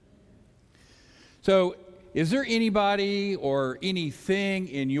So, is there anybody or anything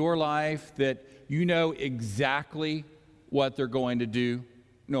in your life that you know exactly what they're going to do,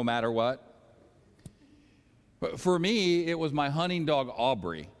 no matter what? But for me, it was my hunting dog,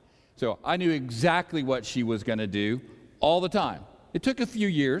 Aubrey. So I knew exactly what she was going to do all the time. It took a few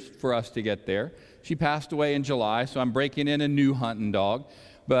years for us to get there. She passed away in July, so I'm breaking in a new hunting dog.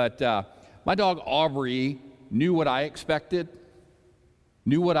 But my dog, Aubrey, knew what I expected,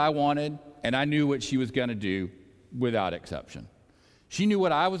 knew what I wanted, and I knew what she was going to do without exception. She knew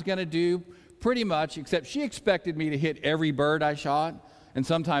what I was going to do pretty much, except she expected me to hit every bird I shot, and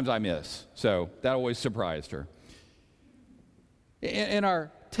sometimes I miss. So that always surprised her. In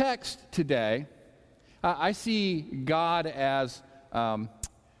our text today, I see God as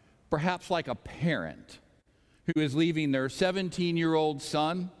perhaps like a parent who is leaving their 17-year-old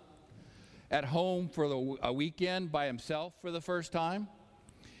son at home for a weekend by himself for the first time.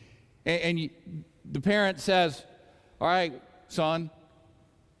 And the parent says, "All right, son,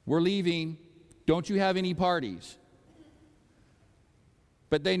 we're leaving. Don't you have any parties?"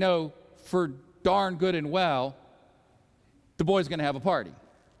 But they know for darn good and well, the boy's going to have a party.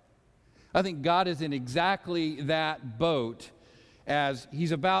 I think God is in exactly that boat as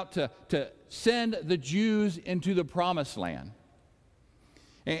he's about to send the Jews into the promised land.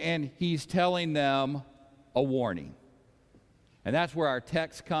 And he's telling them a warning. And that's where our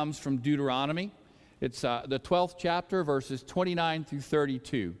text comes from, Deuteronomy. It's the 12th chapter, verses 29 through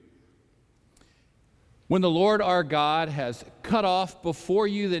 32. When the Lord our God has cut off before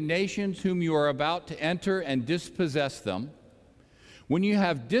you the nations whom you are about to enter and dispossess them, when you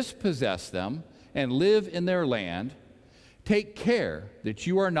have dispossessed them and live in their land, take care that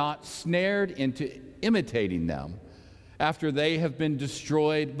you are not snared into imitating them after they have been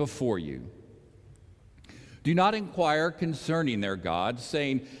destroyed before you. Do not inquire concerning their gods,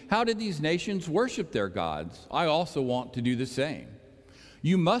 saying, "How did these nations worship their gods? I also want to do the same."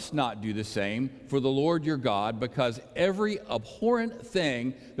 You must not do the same for the Lord your God, because every abhorrent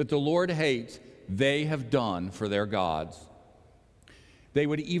thing that the Lord hates, they have done for their gods. They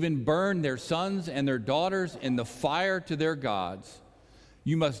would even burn their sons and their daughters in the fire to their gods.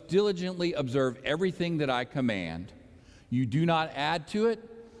 You must diligently observe everything that I command. You do not add to it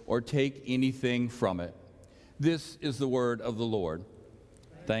or take anything from it. This is the word of the Lord.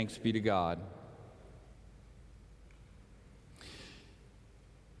 Thanks be to God.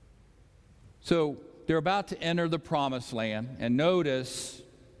 So they're about to enter the promised land, and notice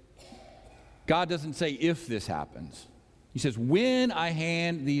God doesn't say if this happens. He says, when I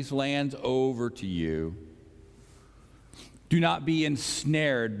hand these lands over to you, do not be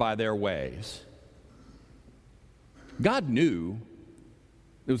ensnared by their ways. God knew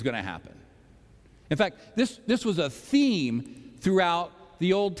it was going to happen. In fact, this was a theme throughout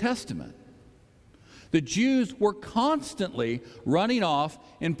the Old Testament. The Jews were constantly running off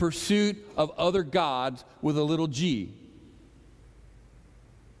in pursuit of other gods with a little g.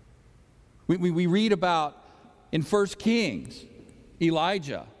 We read about in 1 Kings,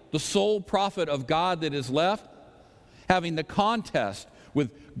 Elijah, the sole prophet of God that is left, having the contest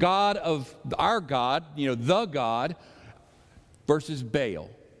with God of our God, the God, versus Baal.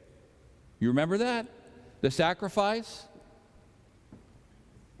 You remember that? The sacrifice?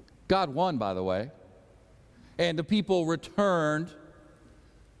 God won, by the way. And the people returned.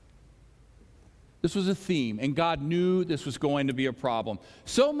 This was a theme, and God knew this was going to be a problem.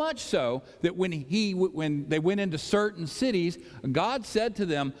 So much so that when they went into certain cities, God said to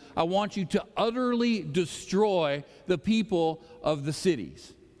them, I want you to utterly destroy the people of the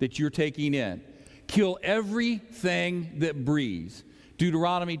cities that you're taking in. Kill everything that breathes.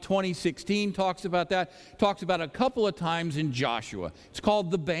 Deuteronomy 20:16 talks about that. Talks about it a couple of times in Joshua. It's called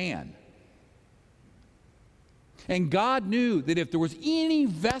the ban. And God knew that if there was any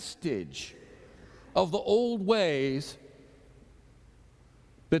vestige of the old ways,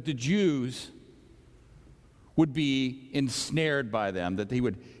 that the Jews would be ensnared by them, that he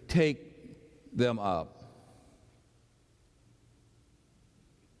would take them up.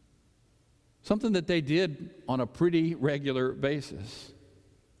 Something that they did on a pretty regular basis.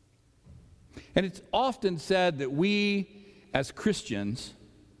 And it's often said that we, as Christians,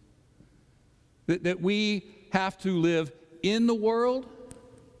 that we have to live in the world,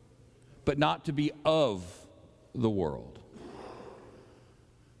 but not to be of the world.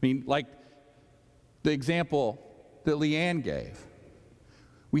 I mean, like the example that Leanne gave.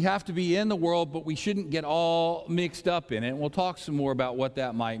 We have to be in the world, but we shouldn't get all mixed up in it. And we'll talk some more about what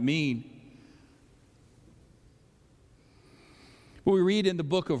that might mean. But we read in the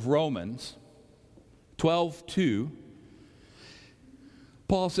book of Romans 12:2,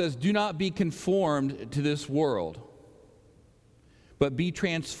 Paul says, do not be conformed to this world, but be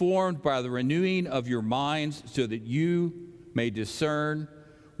transformed by the renewing of your minds so that you may discern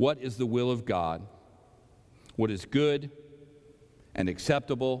what is the will of God, what is good and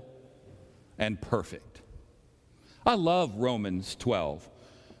acceptable and perfect. I love Romans 12.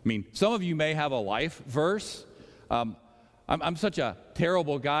 I mean, some of you may have a life verse. I'm such a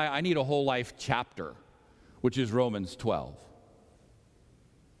terrible guy. I need a whole life chapter, which is Romans 12.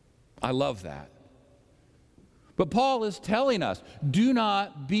 I love that. But Paul is telling us, do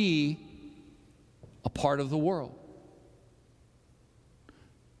not be a part of the world.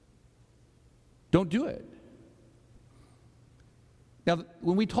 Don't do it. Now,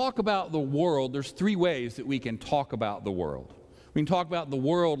 when we talk about the world, there's three ways that we can talk about the world. We can talk about the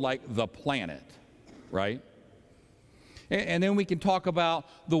world like the planet, right? And then we can talk about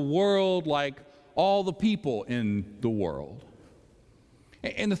the world like all the people in the world.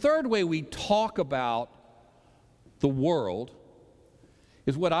 And the third way we talk about the world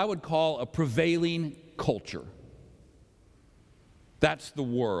is what I would call a prevailing culture. That's the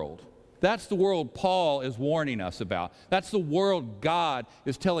world. That's the world Paul is warning us about. That's the world God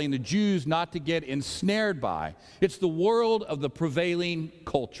is telling the Jews not to get ensnared by. It's the world of the prevailing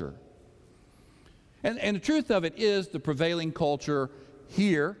culture. And the truth of it is the prevailing culture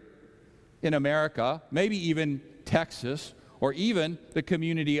here in America, maybe even Texas, or even the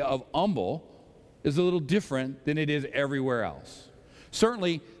community of Humble, is a little different than it is everywhere else.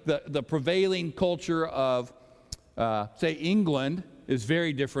 Certainly, the prevailing culture of, say, England is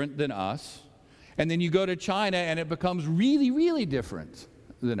very different than us. And then you go to China and it becomes really, really different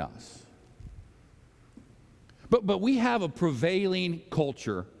than us. But we have a prevailing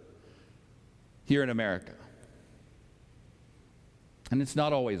culture here in America. And it's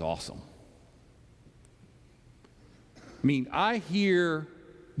not always awesome. I mean, I hear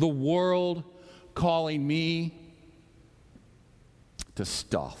the world calling me to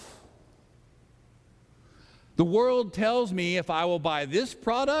stuff. The world tells me if I will buy this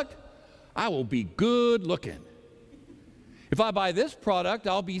product, I will be good looking. If I buy this product,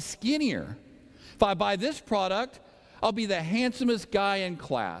 I'll be skinnier. If I buy this product, I'll be the handsomest guy in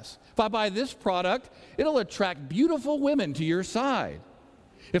class. If I buy this product, it'll attract beautiful women to your side.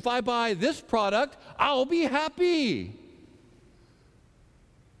 If I buy this product, I'll be happy.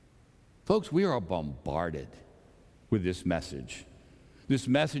 Folks, we are bombarded with this message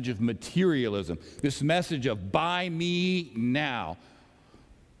of materialism, this message of buy me now.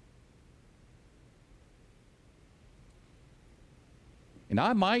 And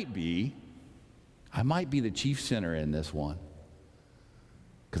I might be the chief sinner in this one,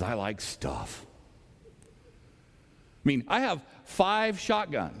 because I like stuff. I mean, I have 5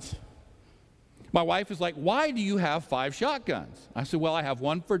 shotguns. My wife is like, why do you have 5 shotguns? I said, well, I have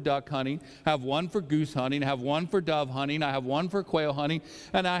one for duck hunting, I have one for goose hunting, I have one for dove hunting, I have one for quail hunting,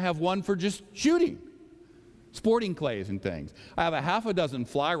 and I have one for just shooting, sporting clays and things. I have a half a dozen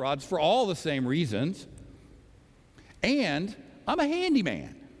fly rods for all the same reasons. And I'm a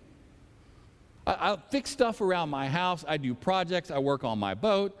handyman. I fix stuff around my house, I do projects, I work on my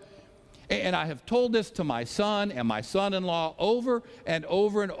boat. And I have told this to my son and my son-in-law over and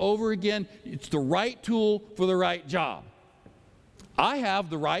over and over again. It's the right tool for the right job. I have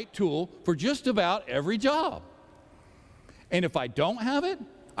the right tool for just about every job. And if I don't have it,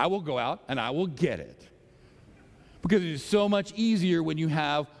 I will go out and I will get it. Because it is so much easier when you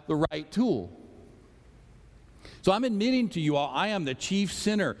have the right tool. So I'm admitting to you all, I am the chief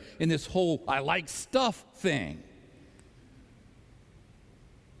sinner in this whole I like stuff thing.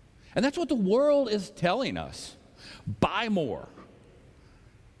 And that's what the world is telling us. Buy more.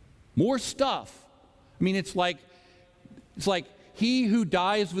 More stuff. I mean, it's like he who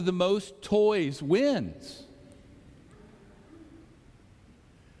dies with the most toys wins.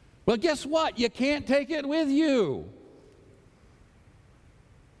 Well, guess what? You can't take it with you.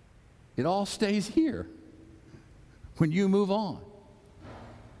 It all stays here when you move on.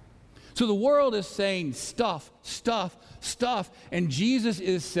 So the world is saying stuff, stuff, stuff, and Jesus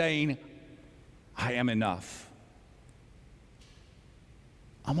is saying, I am enough.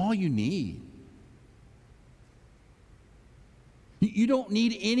 I'm all you need. You don't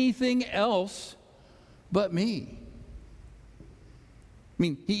need anything else but me. I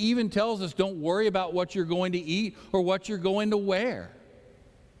mean, he even tells us, don't worry about what you're going to eat or what you're going to wear.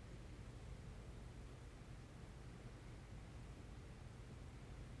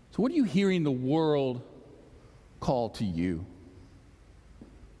 So what are you hearing the world call to you?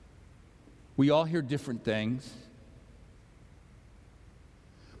 We all hear different things.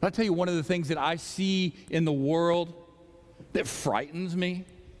 But I'll tell you one of the things that I see in the world that frightens me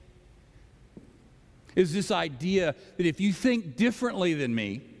is this idea that if you think differently than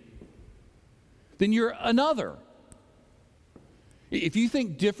me, then you're another. If you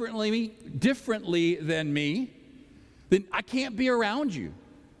think differently than me, then I can't be around you.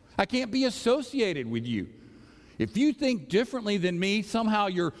 I can't be associated with you. If you think differently than me, somehow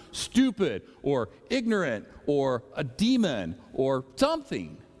you're stupid or ignorant or a demon or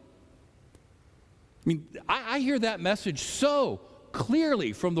something. I mean, I hear that message so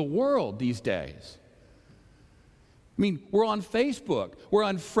clearly from the world these days. I mean, we're on Facebook. We're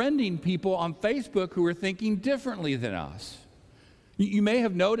unfriending people on Facebook who are thinking differently than us. You may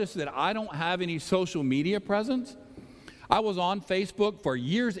have noticed that I don't have any social media presence. I was on Facebook for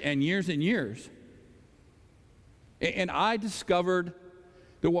years and years and years. And I discovered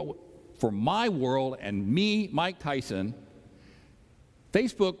that for my world and me, Mike Tyson,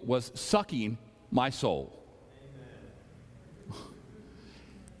 Facebook was sucking my soul. Amen.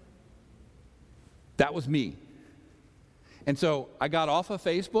 That was me. And so I got off of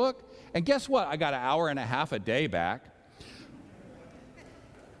Facebook, and guess what? I got an hour and a half a day back.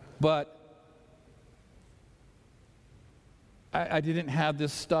 But I didn't have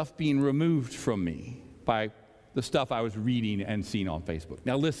this stuff being removed from me by the stuff I was reading and seeing on Facebook.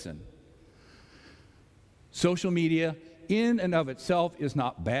 Now listen, social media in and of itself is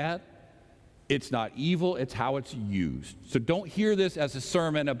not bad. It's not evil, it's how it's used. So don't hear this as a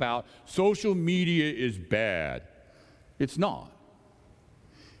sermon about social media is bad. It's not.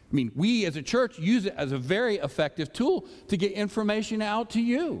 I mean, we as a church use it as a very effective tool to get information out to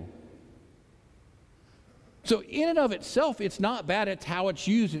you. So in and of itself, it's not bad. It's how it's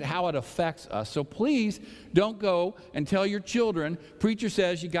used and how it affects us. So please don't go and tell your children, preacher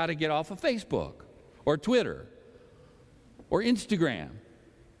says you got to get off of Facebook or Twitter or Instagram.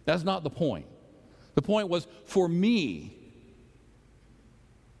 That's not the point. The point was, for me,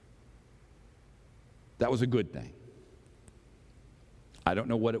 that was a good thing. I don't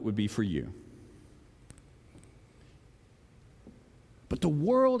know what it would be for you. But the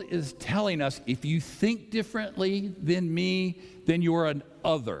world is telling us, if you think differently than me, then you're an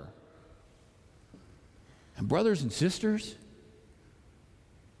other. And brothers and sisters,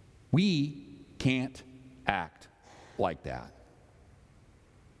 we can't act like that.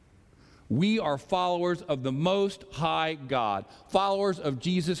 We are followers of the Most High God, followers of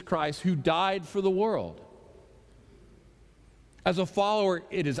Jesus Christ who died for the world. As a follower,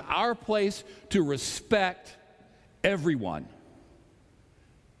 it is our place to respect everyone.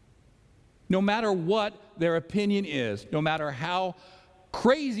 No matter what their opinion is, no matter how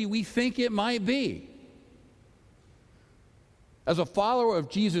crazy we think it might be. As a follower of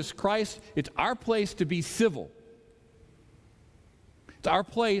Jesus Christ, it's our place to be civil. It's our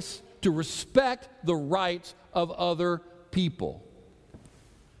place to respect the rights of other people,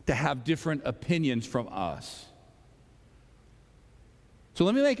 to have different opinions from us. So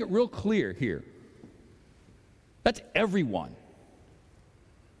let me make it real clear here. That's everyone.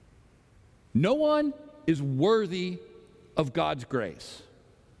 No one is worthy of God's grace.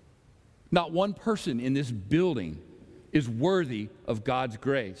 Not one person in this building is worthy of God's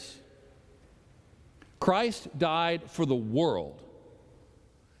grace. Christ died for the world.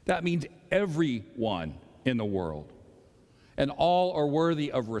 That means everyone in the world. And all are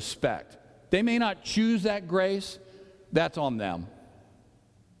worthy of respect. They may not choose that grace. That's on them.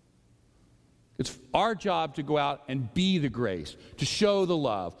 It's our job to go out and be the grace, to show the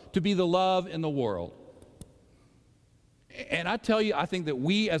love, to be the love in the world. And I tell you, I think that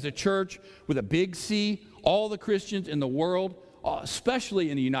we as a church with a big C, all the Christians in the world,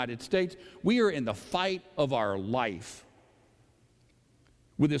 especially in the United States, we are in the fight of our life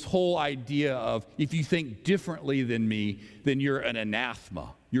with this whole idea of, if you think differently than me, then you're an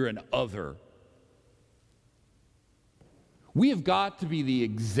anathema, you're an other. We have got to be the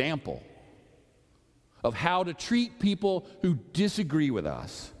example of how to treat people who disagree with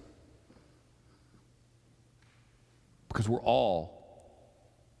us. Because we're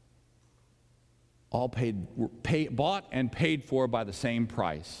bought and paid for by the same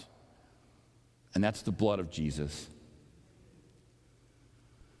price. And that's the blood of Jesus.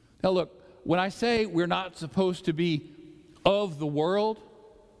 Now look, when I say we're not supposed to be of the world,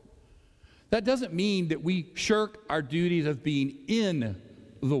 that doesn't mean that we shirk our duties of being in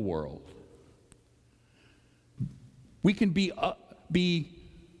the world. We can be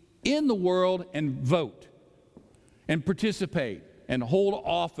in the world and vote and participate and hold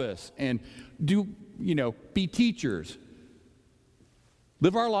office and be teachers,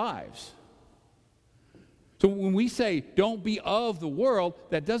 live our lives. So when we say don't be of the world,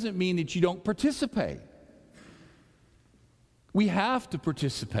 that doesn't mean that you don't participate. We have to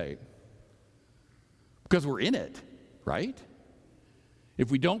participate because we're in it, right?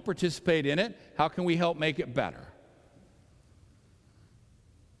 If we don't participate in it, how can we help make it better?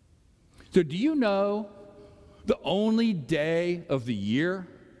 So do you know the only day of the year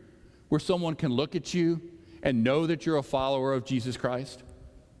where someone can look at you and know that you're a follower of Jesus Christ?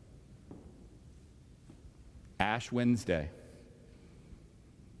 Ash Wednesday.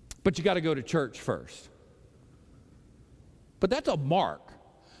 But you got to go to church first. But that's a mark.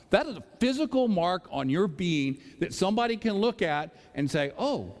 That is a physical mark on your being that somebody can look at and say,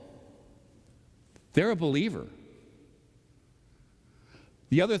 oh, they're a believer.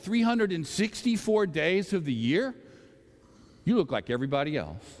 The other 364 days of the year, you look like everybody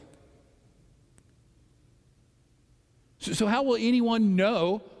else. So how will anyone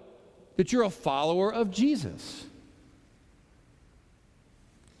know that you're a follower of Jesus?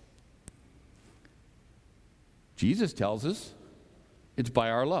 Jesus tells us it's by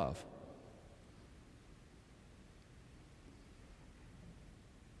our love.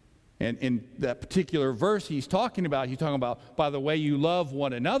 And in that particular verse he's talking about by the way you love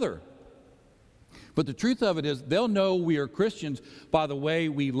one another. But the truth of it is they'll know we are Christians by the way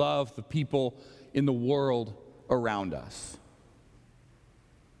we love the people in the world around us.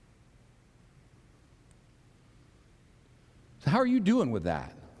 So how are you doing with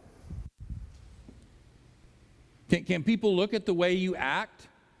that? Can people look at the way you act,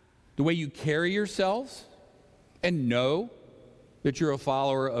 the way you carry yourselves, and know that you're a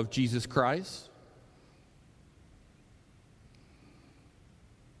follower of Jesus Christ?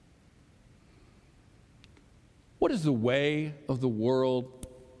 What is the way of the world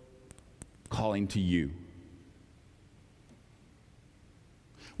calling to you?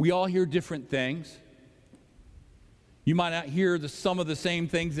 We all hear different things. You might not hear some of the same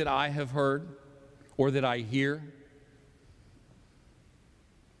things that I have heard or that I hear.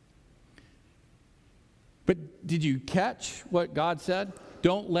 But did you catch what God said?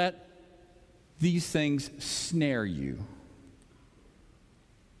 Don't let these things snare you.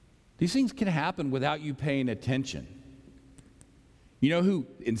 These things can happen without you paying attention. You know who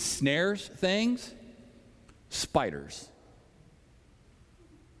ensnares things? Spiders.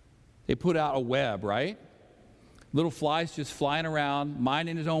 They put out a web, right? Little fly's just flying around,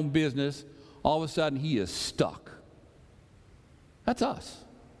 minding his own business. All of a sudden, he is stuck. That's us.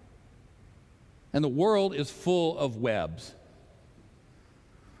 And the world is full of webs.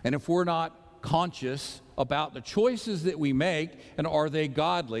 And if we're not conscious about the choices that we make and are they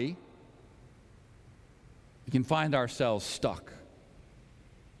godly, we can find ourselves stuck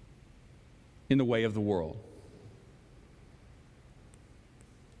in the way of the world.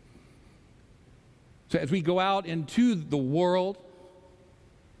 So as we go out into the world,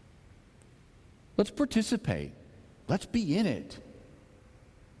 let's participate. Let's be in it.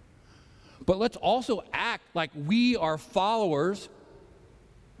 But let's also act like we are followers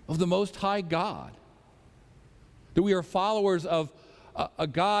of the Most High God. That we are followers of a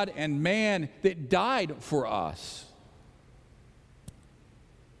God and man that died for us.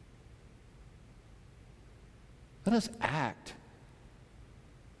 Let us act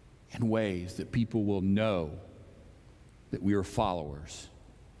in ways that people will know that we are followers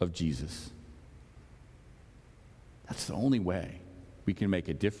of Jesus. That's the only way we can make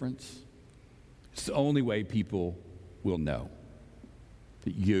a difference. It's the only way people will know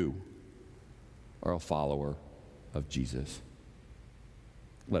that you are a follower of Jesus.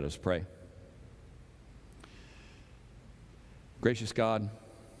 Let us pray. Gracious God,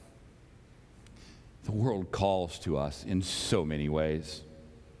 the world calls to us in so many ways.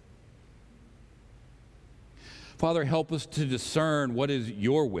 Father, help us to discern what is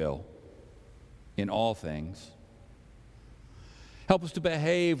your will in all things. Help us to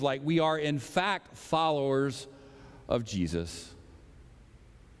behave like we are in fact followers of Jesus,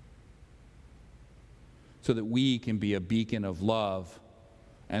 so that we can be a beacon of love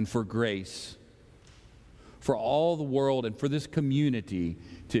and for grace for all the world and for this community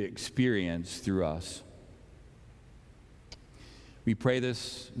to experience through us. We pray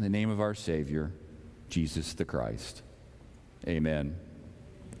this in the name of our Savior, Jesus the Christ. Amen.